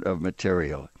arrangement of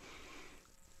material.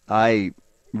 I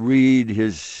read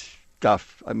his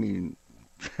stuff. I mean,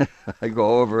 I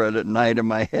go over it at night in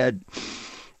my head.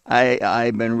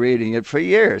 I've been reading it for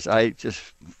years. I just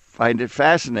find it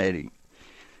fascinating.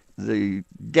 The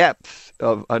depth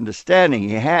of understanding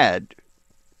he had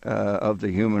of the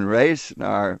human race and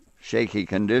our shaky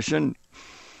condition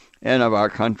and of our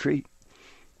country.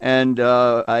 And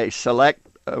I select,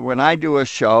 when I do a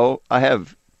show, I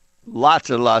have lots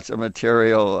and lots of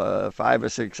material, 5 or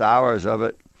 6 hours of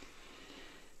it.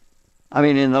 I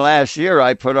mean, in the last year,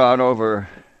 I put on over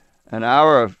an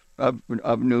hour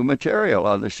of new material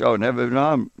on the show. Never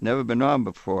been on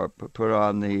before. Put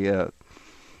on the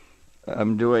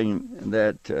I'm doing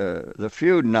that the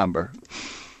feud number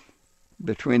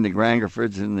between the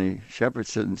Grangerfords and the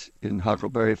Shepherdsons in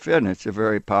Huckleberry Finn. It's a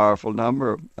very powerful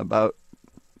number about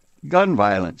gun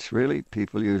violence, really.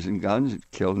 People using guns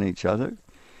and killing each other.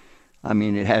 I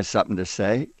mean, it has something to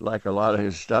say, like a lot of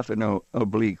his stuff, in an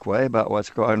oblique way about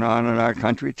what's going on in our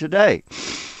country today.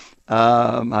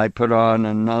 I put on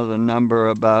another number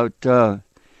about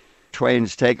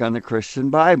Twain's take on the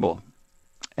Christian Bible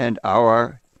and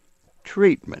our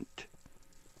treatment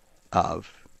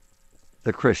of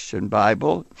the Christian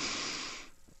Bible,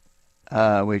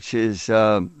 which is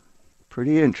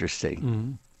pretty interesting.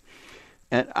 Mm-hmm.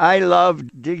 And I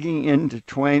love digging into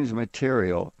Twain's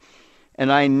material,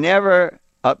 and I never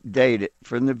update it.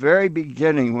 From the very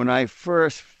beginning, when I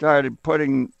first started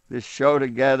putting this show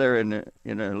together in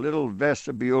a little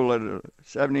vestibule at a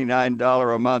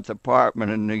 $79 a month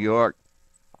apartment in New York,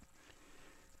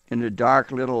 in a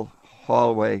dark little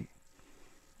hallway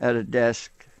at a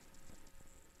desk,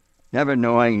 never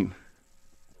knowing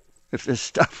if this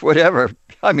stuff would ever,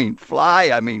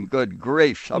 fly. Good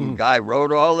grief, some guy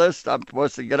wrote all this. I'm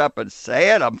supposed to get up and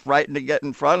say it. I'm frightened to get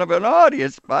in front of an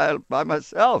audience by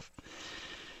myself.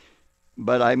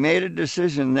 But I made a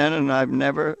decision then, and I've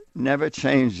never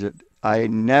changed it. I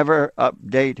never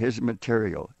update his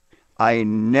material. I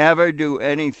never do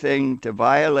anything to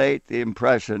violate the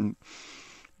impression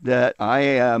that I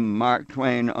am Mark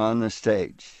Twain on the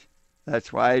stage.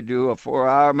 That's why I do a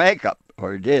 4-hour makeup,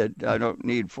 or did. I don't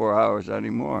need 4 hours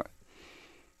anymore.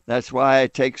 That's why I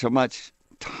take so much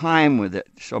time with it,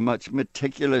 so much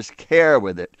meticulous care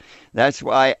with it. That's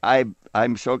why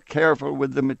I'm so careful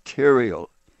with the material,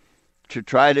 to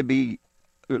try to be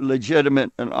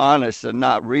legitimate and honest and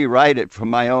not rewrite it for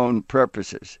my own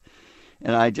purposes.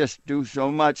 And I just do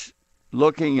so much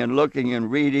looking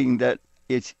and reading that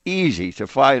it's easy to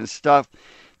find stuff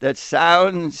that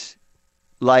sounds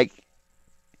like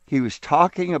he was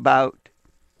talking about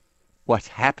what's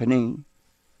happening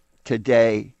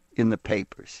today in the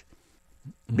papers,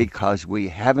 because we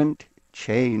haven't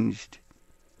changed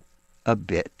a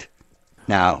bit.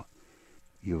 Now,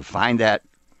 you find that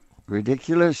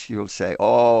ridiculous. You'll say,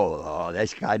 oh,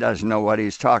 this guy doesn't know what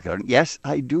he's talking about. Yes,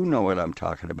 I do know what I'm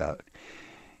talking about.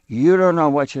 You don't know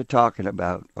what you're talking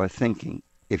about or thinking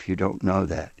if you don't know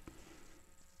that.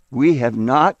 We have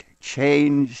not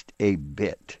changed a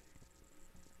bit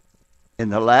in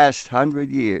the last 100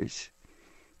 years,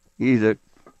 either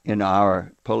in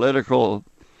our political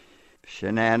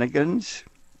shenanigans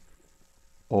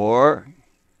or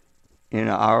in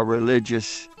our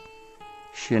religious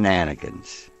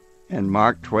shenanigans. And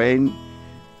Mark Twain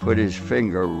put his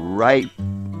finger right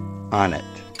on it.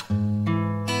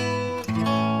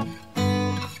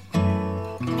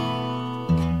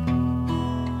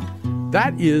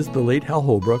 That is the late Hal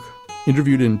Holbrook,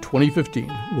 interviewed in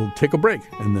 2015. We'll take a break,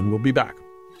 and then we'll be back.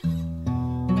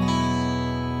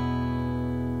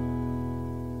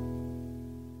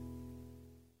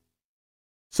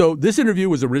 So this interview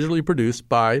was originally produced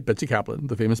by Betsy Kaplan,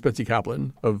 the famous Betsy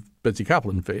Kaplan of Betsy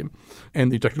Kaplan fame. And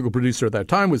the technical producer at that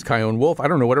time was Kyone Wolf. I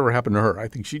don't know whatever happened to her. I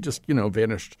think she just,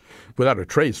 vanished without a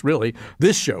trace, really.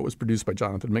 This show was produced by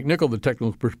Jonathan McNichol. The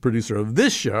technical producer of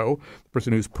this show, the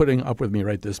person who's putting up with me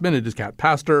right this minute, is Kat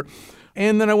Pastor.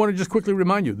 And then I want to just quickly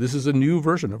remind you, this is a new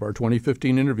version of our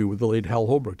 2015 interview with the late Hal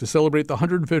Holbrook. To celebrate the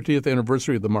 150th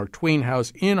anniversary of the Mark Twain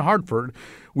House in Hartford,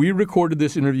 we recorded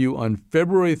this interview on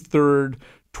February 3rd,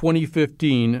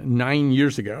 2015, 9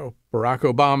 years ago. Barack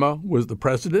Obama was the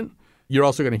president. You're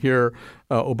also going to hear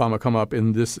Obama come up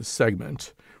in this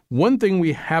segment. One thing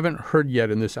we haven't heard yet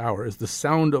in this hour is the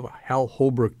sound of Hal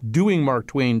Holbrook doing Mark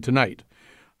Twain tonight.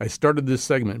 I started this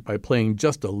segment by playing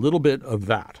just a little bit of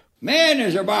that. Man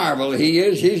is a marvel, he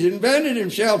is. He's invented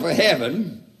himself a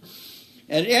heaven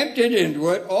and emptied into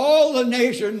it all the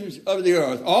nations of the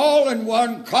earth, all in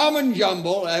one common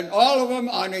jumble, and all of them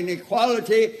on an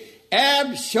equality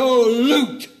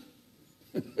absolute.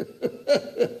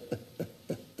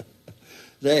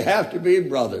 They have to be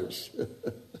brothers.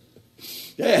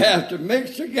 They have to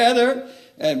mix together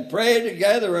and pray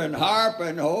together and harp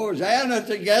and Hosanna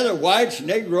together, whites,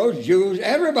 Negroes, Jews,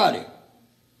 everybody.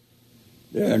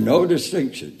 There are no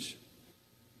distinctions.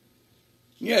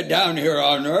 Yet down here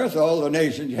on earth, all the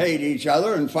nations hate each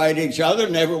other and fight each other,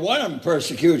 and every one of them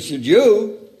persecutes the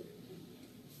Jew.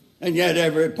 And yet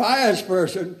every pious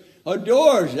person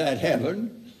adores that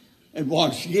heaven and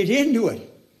wants to get into it.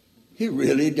 He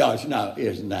really does. Now,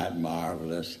 isn't that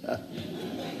marvelous?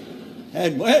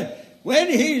 And when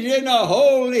he's in a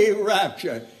holy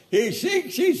rapture, he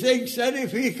thinks that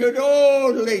if he could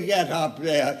only get up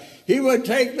there, he would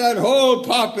take that whole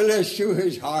populace to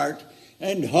his heart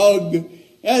and hug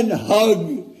and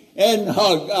hug and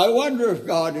hug. I wonder if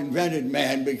God invented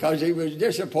man because he was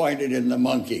disappointed in the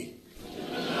monkey.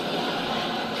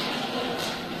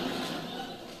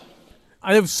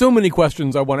 I have so many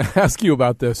questions I want to ask you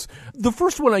about this. The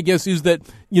first one, I guess, is that,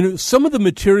 some of the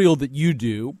material that you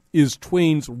do is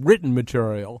Twain's written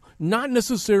material, not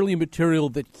necessarily material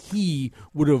that he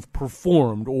would have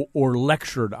performed or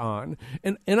lectured on.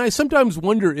 And I sometimes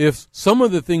wonder if some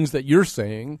of the things that you're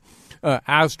saying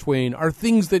as Twain are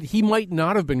things that he might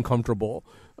not have been comfortable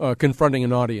confronting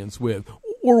an audience with.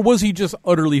 Or was he just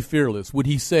utterly fearless? Would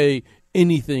he say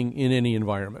anything in any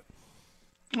environment?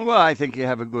 Well, I think you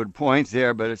have a good point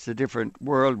there, but it's a different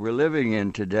world we're living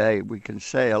in today. We can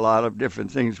say a lot of different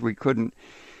things we couldn't,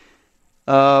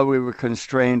 we were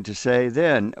constrained to say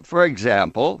then. For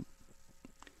example,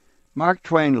 Mark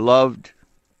Twain loved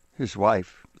his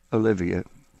wife, Olivia,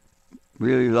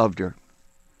 really loved her.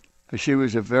 She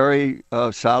was a very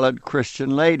solid Christian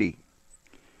lady.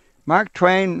 Mark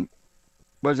Twain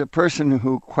was a person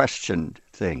who questioned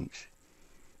things.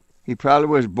 He probably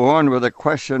was born with a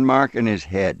question mark in his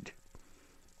head.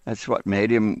 That's what made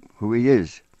him who he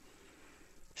is.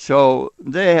 So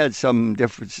they had some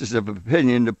differences of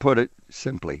opinion, to put it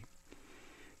simply.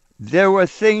 There were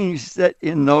things that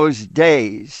in those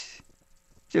days,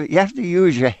 so you have to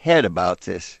use your head about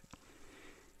this.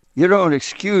 You don't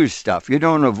excuse stuff. You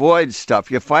don't avoid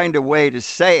stuff. You find a way to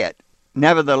say it,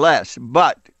 nevertheless.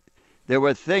 But there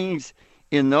were things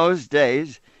in those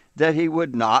days that he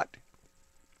would not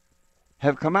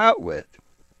have come out with.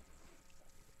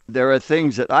 There are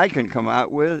things that I can come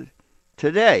out with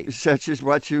today, such as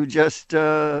what you just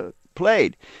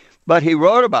played. But he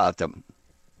wrote about them.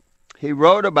 He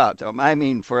wrote about them. I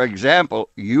mean, for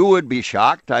example, you would be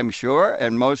shocked, I'm sure,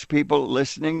 and most people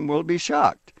listening will be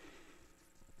shocked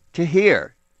to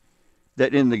hear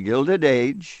that in The Gilded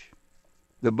Age,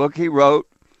 the book he wrote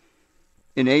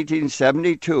in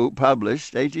 1872,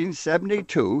 published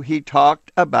 1872, he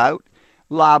talked about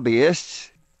lobbyists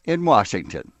in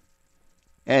Washington.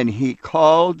 And he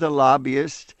called the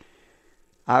lobbyists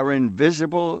our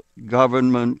invisible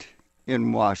government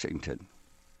in Washington.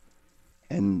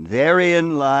 And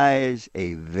therein lies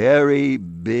a very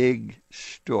big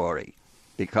story,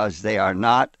 because they are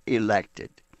not elected.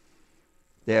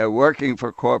 They're working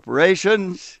for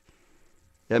corporations.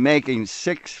 They're making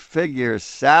six-figure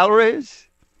salaries.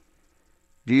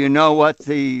 Do you know what's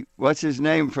his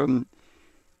name from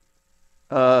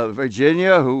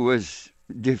Virginia, who was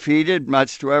defeated,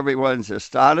 much to everyone's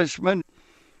astonishment,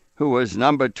 who was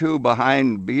number 2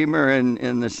 behind Beamer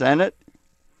in the Senate?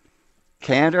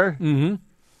 Cantor. Mm-hmm.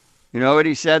 You know what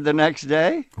he said the next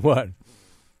day? What?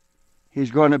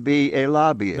 He's going to be a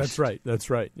lobbyist. That's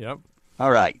right. Yep.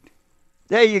 All right.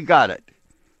 There you got it.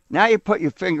 Now you put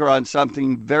your finger on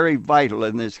something very vital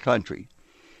in this country.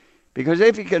 Because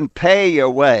if you can pay your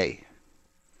way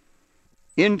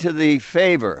into the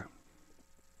favor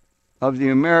of the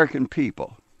American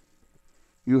people,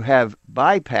 you have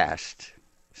bypassed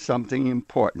something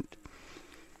important.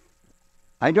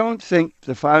 I don't think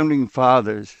the Founding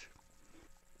Fathers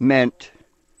meant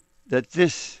that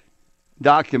this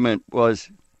document was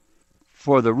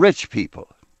for the rich people.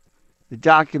 The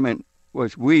document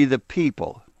was we the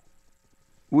people.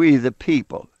 We the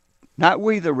people. Not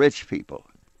we the rich people,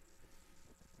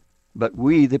 but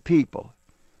we the people.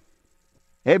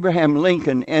 Abraham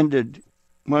Lincoln ended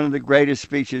one of the greatest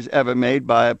speeches ever made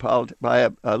by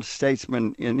a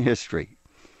statesman in history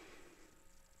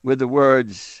with the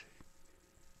words,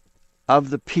 of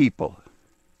the people,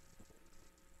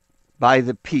 by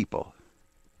the people,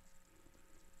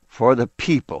 for the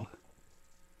people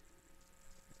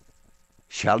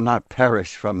shall not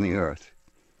perish from the earth.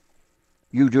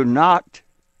 You do not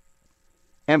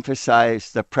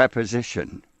emphasize the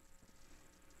preposition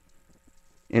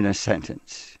in a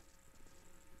sentence.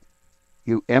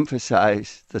 You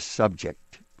emphasize the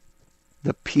subject,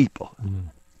 the people. Mm.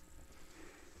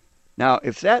 Now,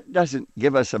 if that doesn't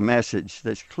give us a message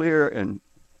that's clear and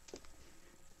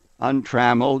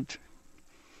untrammeled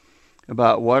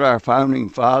about what our founding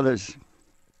fathers,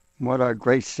 what our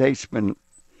great statesmen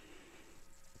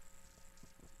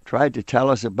tried to tell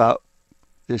us about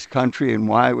this country and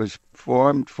why it was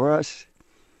formed for us,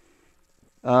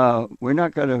 we're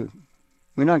not going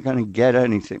to get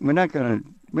anything. We're not going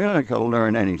to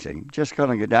learn anything. Just going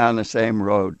to go down the same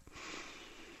road.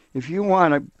 If you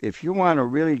want to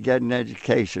really get an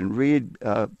education, read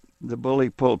The Bully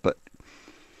Pulpit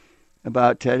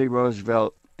about Teddy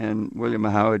Roosevelt and William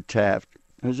Howard Taft.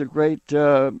 It was a great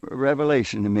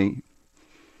revelation to me.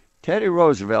 Teddy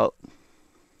Roosevelt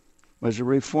was a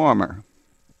reformer.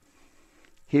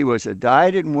 He was a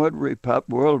dyed-in-wood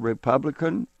world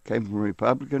Republican, came from a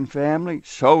Republican family.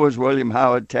 So was William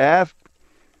Howard Taft.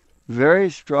 Very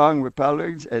strong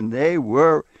Republicans, and they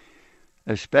were,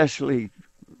 especially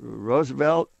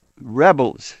Roosevelt,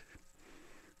 rebels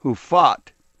who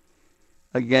fought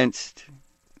against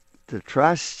the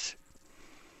trusts,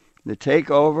 the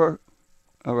takeover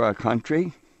of our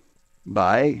country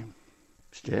by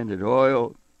Standard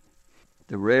Oil,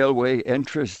 the railway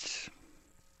interests,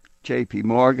 J.P.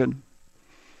 Morgan,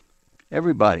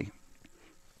 everybody.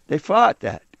 They fought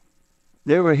that.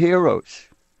 They were heroes.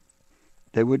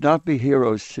 They would not be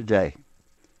heroes today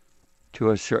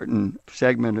to a certain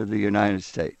segment of the United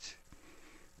States.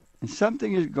 And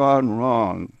something has gone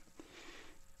wrong.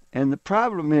 And the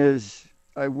problem is,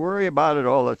 I worry about it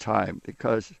all the time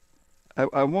because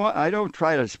I don't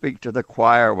try to speak to the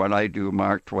choir when I do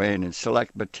Mark Twain and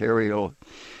select material.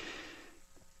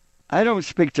 I don't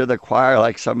speak to the choir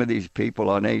like some of these people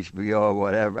on HBO or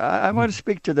whatever. I want to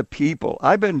speak to the people.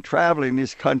 I've been traveling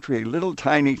this country, little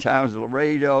tiny towns,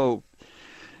 Laredo,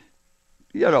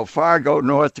 Fargo,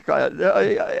 North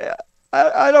Dakota.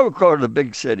 I don't go to the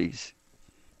big cities.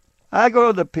 I go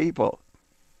to the people.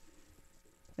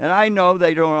 And I know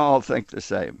they don't all think the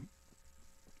same.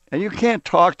 And you can't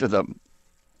talk to them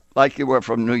like you were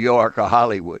from New York or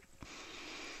Hollywood.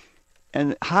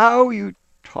 And how you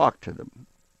talk to them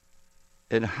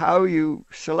and how you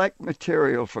select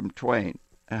material from Twain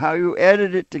and how you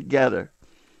edit it together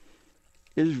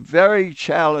is very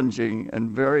challenging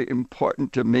and very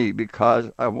important to me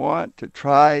because I want to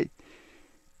try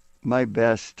my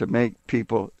best to make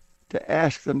people, to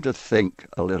ask them to think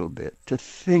a little bit, to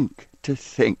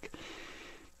think.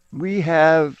 We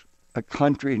have a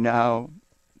country now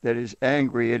that is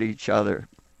angry at each other.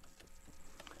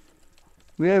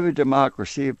 We have a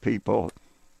democracy of people,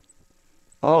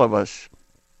 all of us,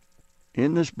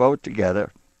 in this boat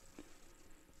together,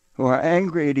 who are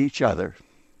angry at each other.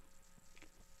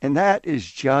 And that is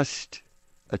just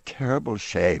a terrible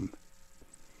shame.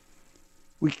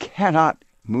 We cannot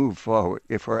move forward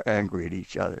if we're angry at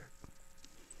each other.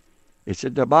 It's a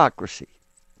democracy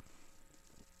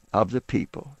of the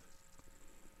people,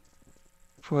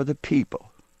 for the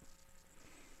people,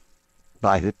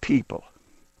 by the people.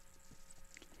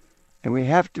 And we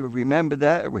have to remember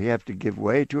that, or we have to give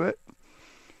way to it.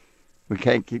 We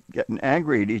can't keep getting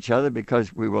angry at each other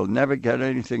because we will never get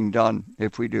anything done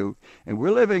if we do. And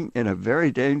we're living in a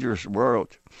very dangerous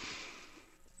world.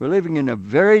 We're living in a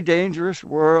very dangerous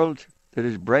world that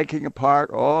is breaking apart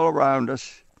all around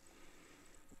us.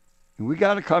 And we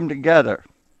got to come together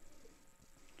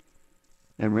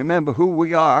and remember who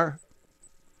we are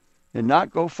and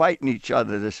not go fighting each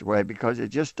other this way because it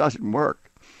just doesn't work.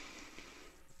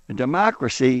 A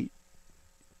democracy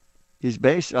is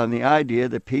based on the idea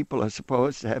that people are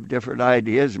supposed to have different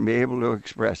ideas and be able to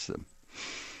express them.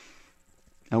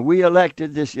 And we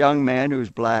elected this young man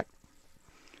who's black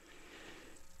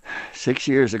 6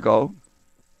 years ago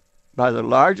by the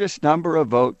largest number of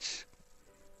votes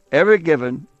ever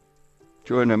given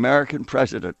to an American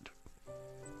president.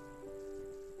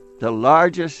 The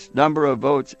largest number of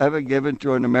votes ever given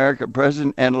to an American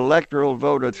president, an electoral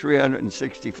vote of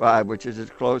 365, which is as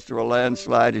close to a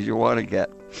landslide as you want to get.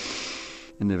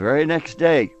 And the very next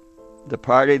day, the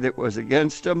party that was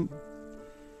against him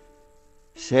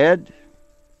said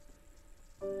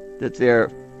that their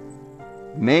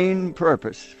main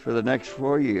purpose for the next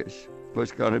 4 years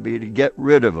was going to be to get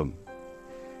rid of him.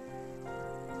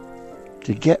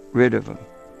 To get rid of him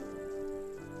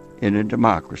in a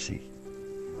democracy.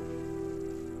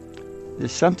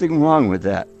 There's something wrong with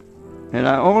that. And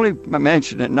I only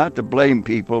mention it not to blame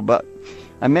people, but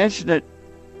I mention it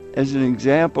as an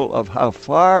example of how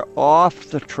far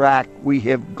off the track we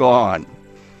have gone.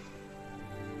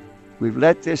 We've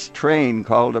let this train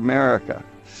called America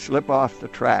slip off the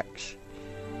tracks.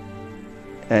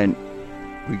 And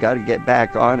we got to get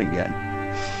back on again.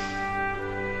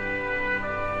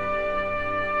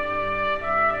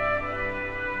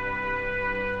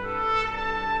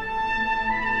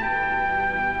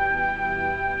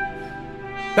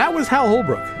 That was Hal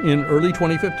Holbrook in early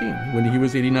 2015 when he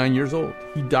was 89 years old.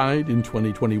 He died in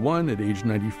 2021 at age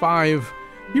 95.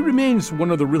 He remains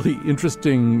one of the really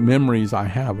interesting memories I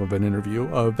have of an interview,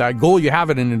 of that goal you have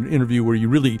in an interview where you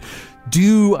really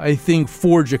do, I think,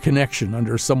 forge a connection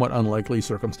under somewhat unlikely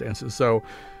circumstances. So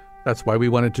that's why we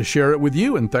wanted to share it with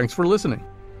you, and thanks for listening.